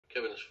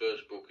Kevin's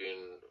first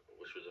booking,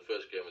 which was the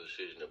first game of the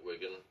season at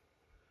Wigan.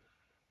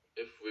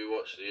 If we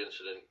watch the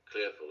incident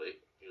carefully,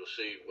 you'll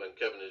see when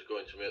Kevin is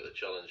going to make the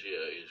challenge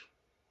here, he's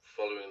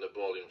following the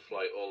ball in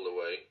flight all the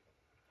way.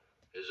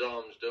 His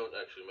arms don't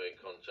actually make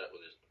contact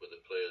with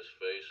the player's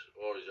face,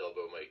 or his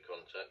elbow make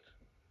contact.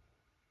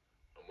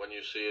 And when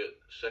you see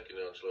it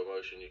secondly on slow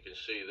motion, you can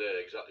see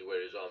there exactly where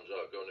his arms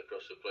are going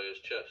across the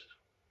player's chest.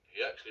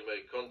 He actually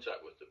made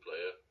contact with the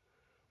player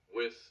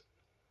with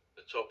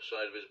the top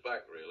side of his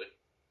back, really.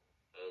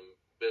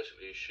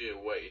 Basically his sheer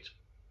weight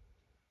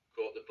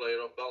caught the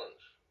player off balance,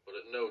 but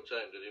at no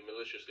time did he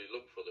maliciously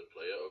look for the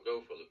player or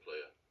go for the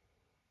player.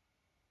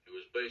 He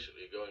was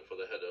basically going for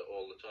the header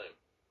all the time.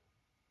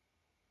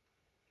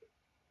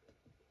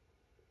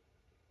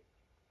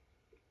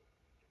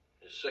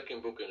 His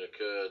second booking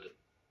occurred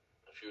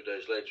a few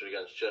days later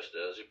against Chester.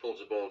 As he pulls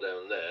the ball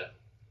down there,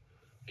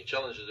 he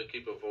challenges the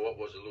keeper for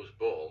what was a loose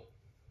ball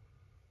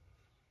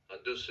and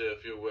does say a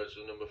few words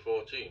to number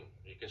 14.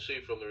 You can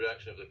see from the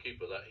reaction of the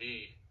keeper that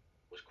he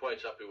was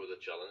quite happy with the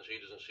challenge. He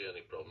doesn't see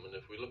any problem, and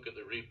if we look at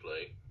the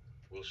replay,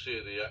 we'll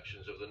see the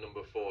actions of the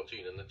number 14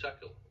 in the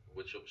tackle,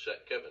 which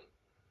upset Kevin.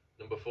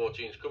 Number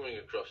 14 is coming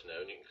across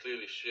now, and you can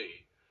clearly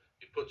see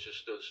he puts his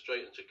stud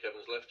straight into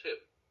Kevin's left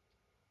hip.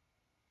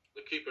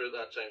 The keeper at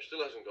that time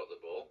still hasn't got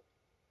the ball.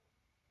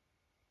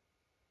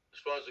 As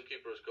far as the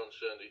keeper is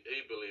concerned,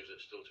 he believes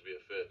it's still to be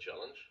a fair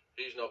challenge.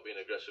 He's not been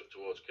aggressive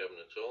towards Kevin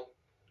at all.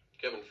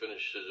 Kevin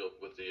finishes up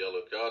with the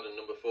yellow card, and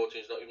number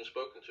 14 is not even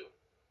spoken to.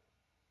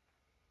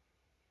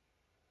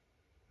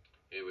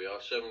 Here we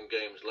are, 7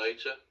 games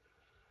later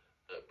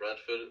at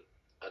Bradford.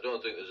 I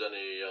don't think there's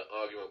any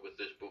argument with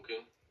this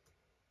booking.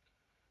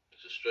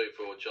 It's a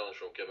straightforward challenge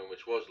from Kevin,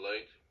 which was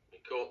late. He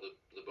caught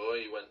the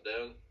boy, he went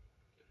down,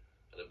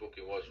 and the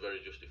booking was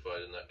very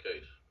justified in that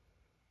case.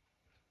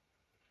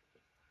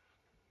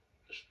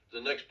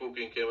 The next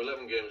booking came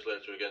 11 games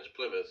later against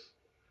Plymouth.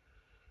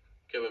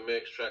 Kevin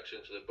makes tracks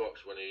into the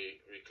box when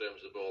he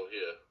reclaims the ball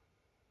here.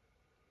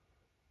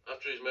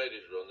 After he's made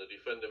his run, the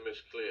defender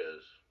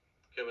misclears.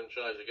 Kevin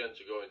tries again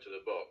to go into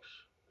the box.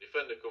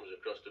 Defender comes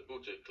across to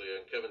boot it clear,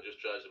 and Kevin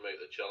just tries to make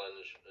the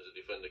challenge as the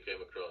defender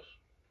came across.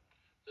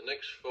 The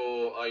next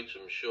 4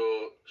 items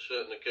show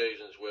certain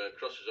occasions where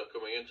crosses are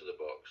coming into the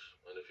box,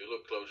 and if you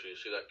look closely, you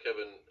see that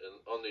Kevin,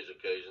 on these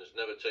occasions,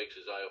 never takes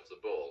his eye off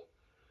the ball,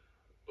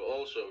 but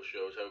also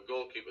shows how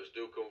goalkeepers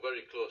do come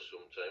very close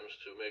sometimes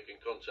to making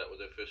contact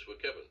with their fists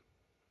with Kevin.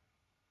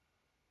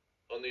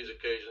 On these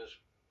occasions,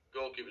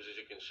 goalkeepers,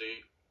 as you can see,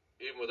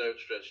 even with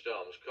outstretched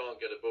arms, can't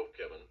get above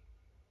Kevin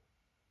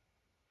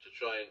to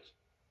try and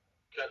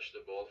catch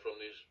the ball from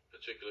these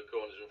particular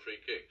corners and free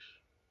kicks.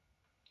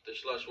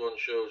 This last one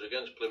shows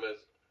against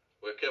Plymouth,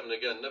 where Kevin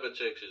again never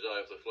takes his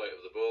eye off the flight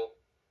of the ball,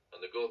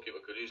 and the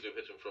goalkeeper could easily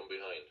have hit him from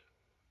behind.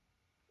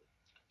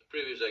 The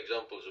previous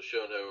examples have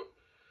shown how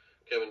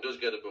Kevin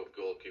does get above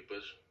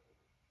goalkeepers.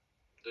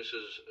 This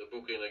is a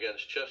booking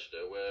against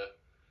Chester, where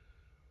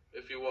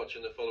if you watch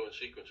in the following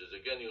sequences,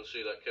 again you'll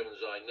see that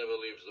Kevin's eye never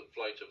leaves the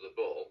flight of the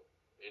ball.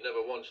 He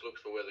never once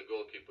looks for where the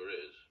goalkeeper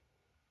is.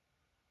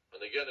 And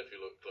again, if you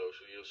look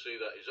closely, you'll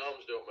see that his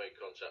arms don't make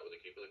contact with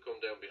the keeper. They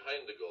come down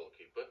behind the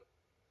goalkeeper,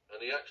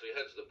 and he actually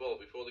heads the ball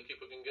before the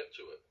keeper can get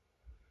to it.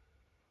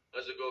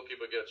 As the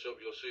goalkeeper gets up,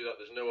 you'll see that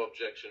there's no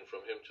objection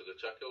from him to the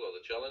tackle or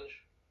the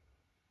challenge.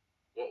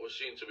 What was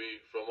seen to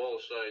be, from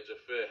all sides, a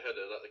fair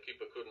header that the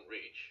keeper couldn't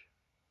reach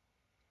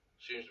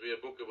seems to be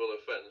a bookable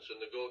offence, and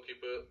the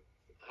goalkeeper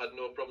had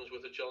no problems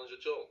with the challenge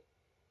at all.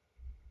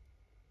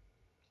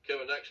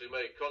 Kevin actually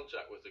made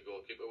contact with the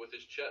goalkeeper with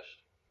his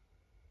chest,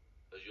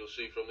 as you'll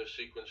see from this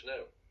sequence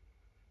now.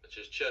 It's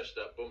his chest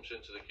that bumps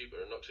into the keeper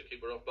and knocks the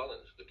keeper off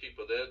balance. The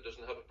keeper there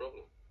doesn't have a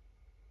problem.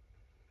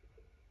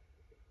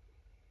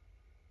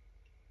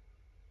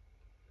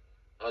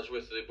 As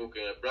with the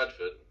booking at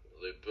Bradford,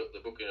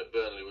 the booking at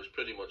Burnley was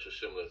pretty much a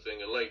similar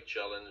thing. A late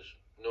challenge,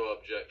 no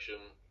objection.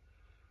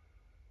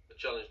 The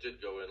challenge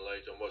did go in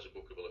late and was a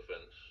bookable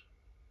offence.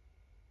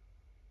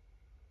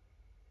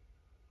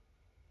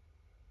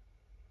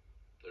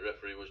 The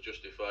referee was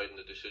justified in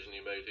the decision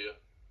he made here.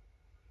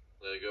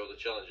 There you go, the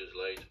challenge is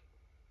late.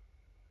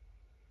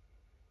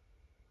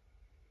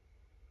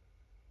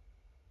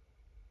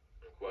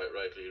 And quite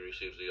rightly he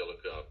receives the yellow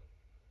card.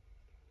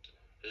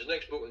 His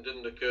next booking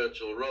didn't occur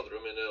till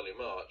Rotherham in early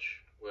March,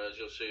 where, as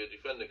you'll see, a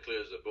defender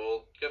clears the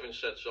ball. Kevin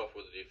sets off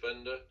with the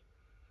defender.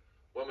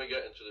 When we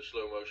get into the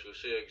slow motion, you'll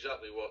see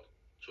exactly what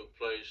took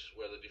place,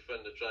 where the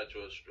defender tried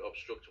to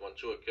obstruct him on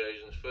 2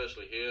 occasions.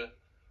 Firstly here,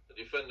 the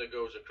defender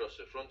goes across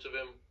the front of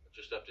him,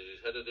 just after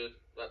his header did.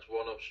 That's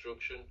one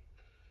obstruction.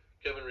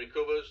 Kevin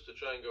recovers to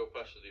try and go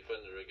past the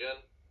defender again.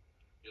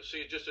 You'll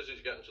see just as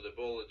he's getting to the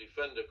ball, the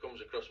defender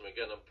comes across him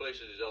again and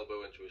places his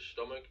elbow into his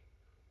stomach.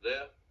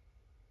 There.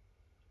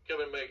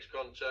 Kevin makes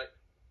contact.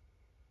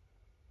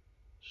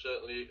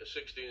 Certainly a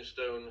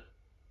 16-stone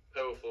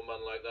powerful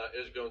man like that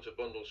is going to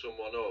bundle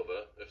someone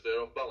over if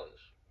they're off balance.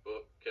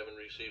 But Kevin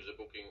receives a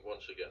booking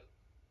once again.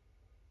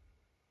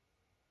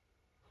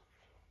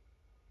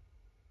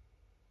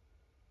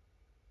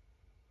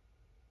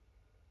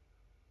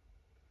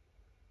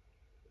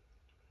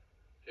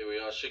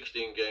 Now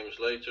 16 games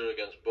later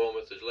against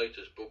Bournemouth, his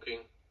latest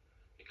booking,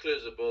 he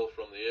clears the ball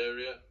from the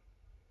area,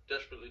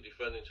 desperately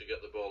defending to get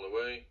the ball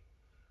away.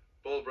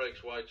 Ball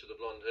breaks wide to the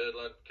blonde-haired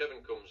lad.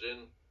 Kevin comes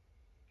in.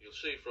 You'll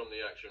see from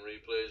the action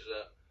replays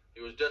that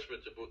he was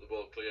desperate to put the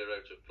ball clear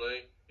out of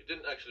play. He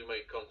didn't actually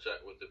make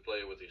contact with the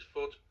player with his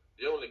foot.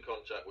 The only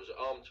contact was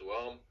arm to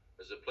arm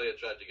as the player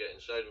tried to get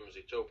inside him as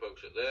he toe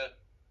pokes it there.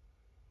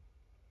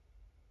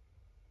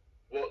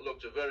 What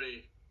looked a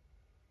very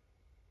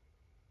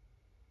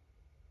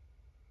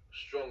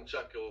strong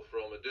tackle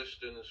from a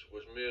distance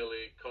was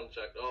merely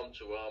contact arm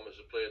to arm as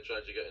the player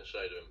tried to get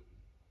inside of him.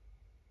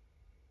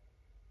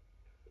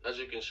 As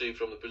you can see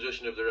from the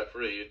position of the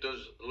referee, it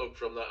does look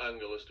from that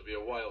angle as to be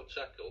a wild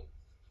tackle,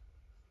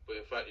 but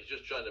in fact he's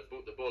just trying to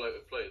put the ball out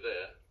of play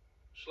there,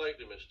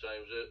 slightly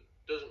mistimes it,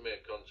 doesn't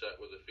make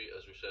contact with the feet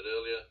as we said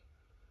earlier,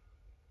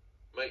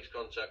 makes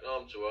contact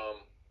arm to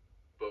arm,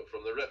 but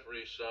from the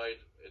referee's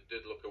side it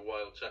did look a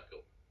wild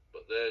tackle.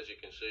 But there, as you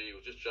can see, he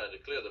was just trying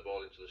to clear the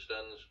ball into the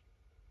stands.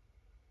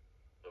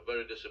 A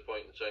very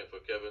disappointing time for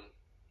Kevin.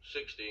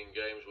 16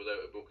 games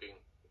without a booking,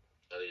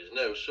 and he is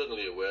now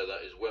suddenly aware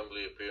that his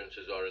Wembley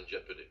appearances are in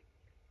jeopardy.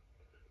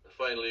 And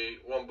finally,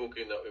 one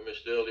booking that we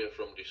missed earlier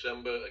from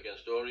December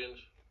against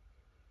Orient.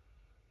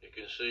 You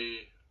can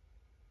see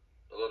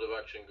a lot of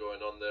action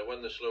going on there.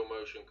 When the slow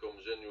motion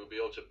comes in, you will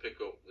be able to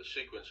pick up the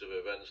sequence of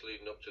events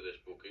leading up to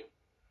this booking.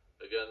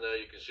 Again there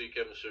you can see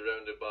Kevin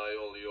surrounded by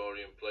all the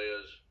Orient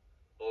players,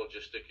 all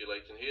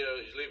gesticulating. Here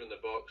he's leaving the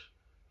box,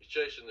 he's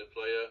chasing the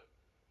player.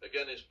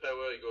 Again his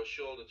power, he goes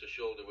shoulder to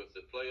shoulder with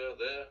the player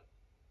there.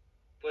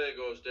 Player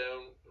goes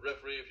down,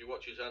 referee, if you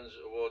watch his hands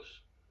towards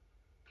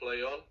play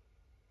on,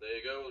 there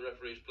you go, the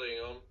referee's playing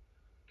on.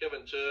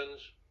 Kevin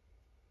turns,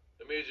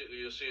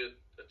 immediately you'll see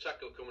a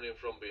tackle coming in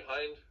from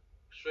behind,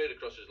 straight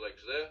across his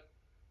legs there.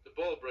 The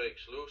ball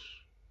breaks loose,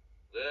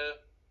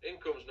 there. In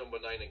comes number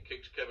 9 and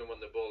kicks Kevin when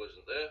the ball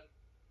isn't there.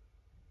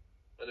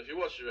 And if you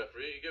watch the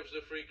referee, he gives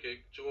the free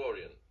kick to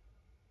Orient.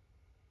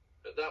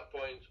 At that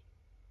point,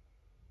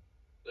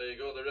 there you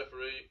go, the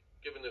referee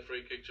giving the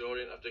free kick to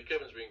Orient after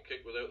Kevin's been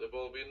kicked without the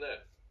ball being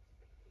there.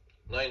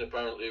 9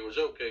 apparently was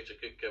okay to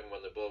kick Kevin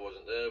when the ball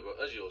wasn't there, but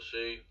as you'll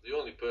see, the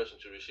only person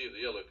to receive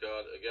the yellow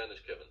card again is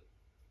Kevin.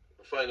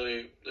 And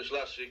finally, this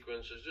last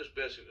sequence is just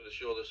basically to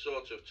show the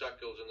sort of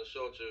tackles and the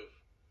sort of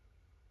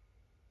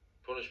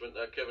punishment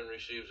that Kevin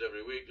receives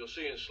every week. You'll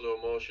see in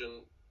slow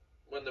motion,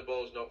 when the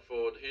ball's knocked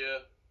forward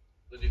here,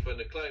 the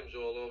defender climbs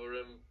all over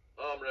him,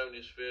 arm round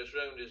his face,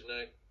 round his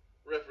neck.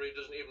 Referee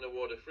doesn't even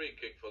award a free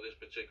kick for this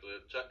particular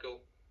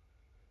tackle.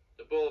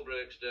 The ball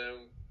breaks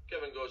down,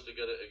 Kevin goes to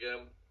get it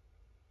again,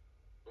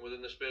 and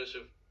within the space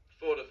of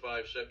 4 to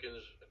 5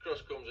 seconds,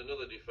 across comes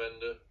another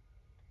defender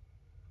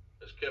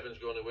as Kevin's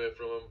gone away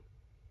from him.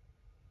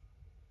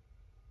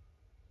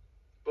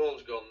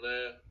 Ball's gone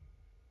there,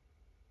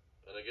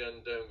 and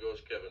again down goes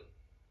Kevin.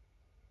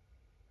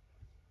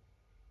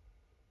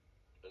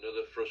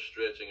 Another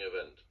frustrating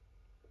event.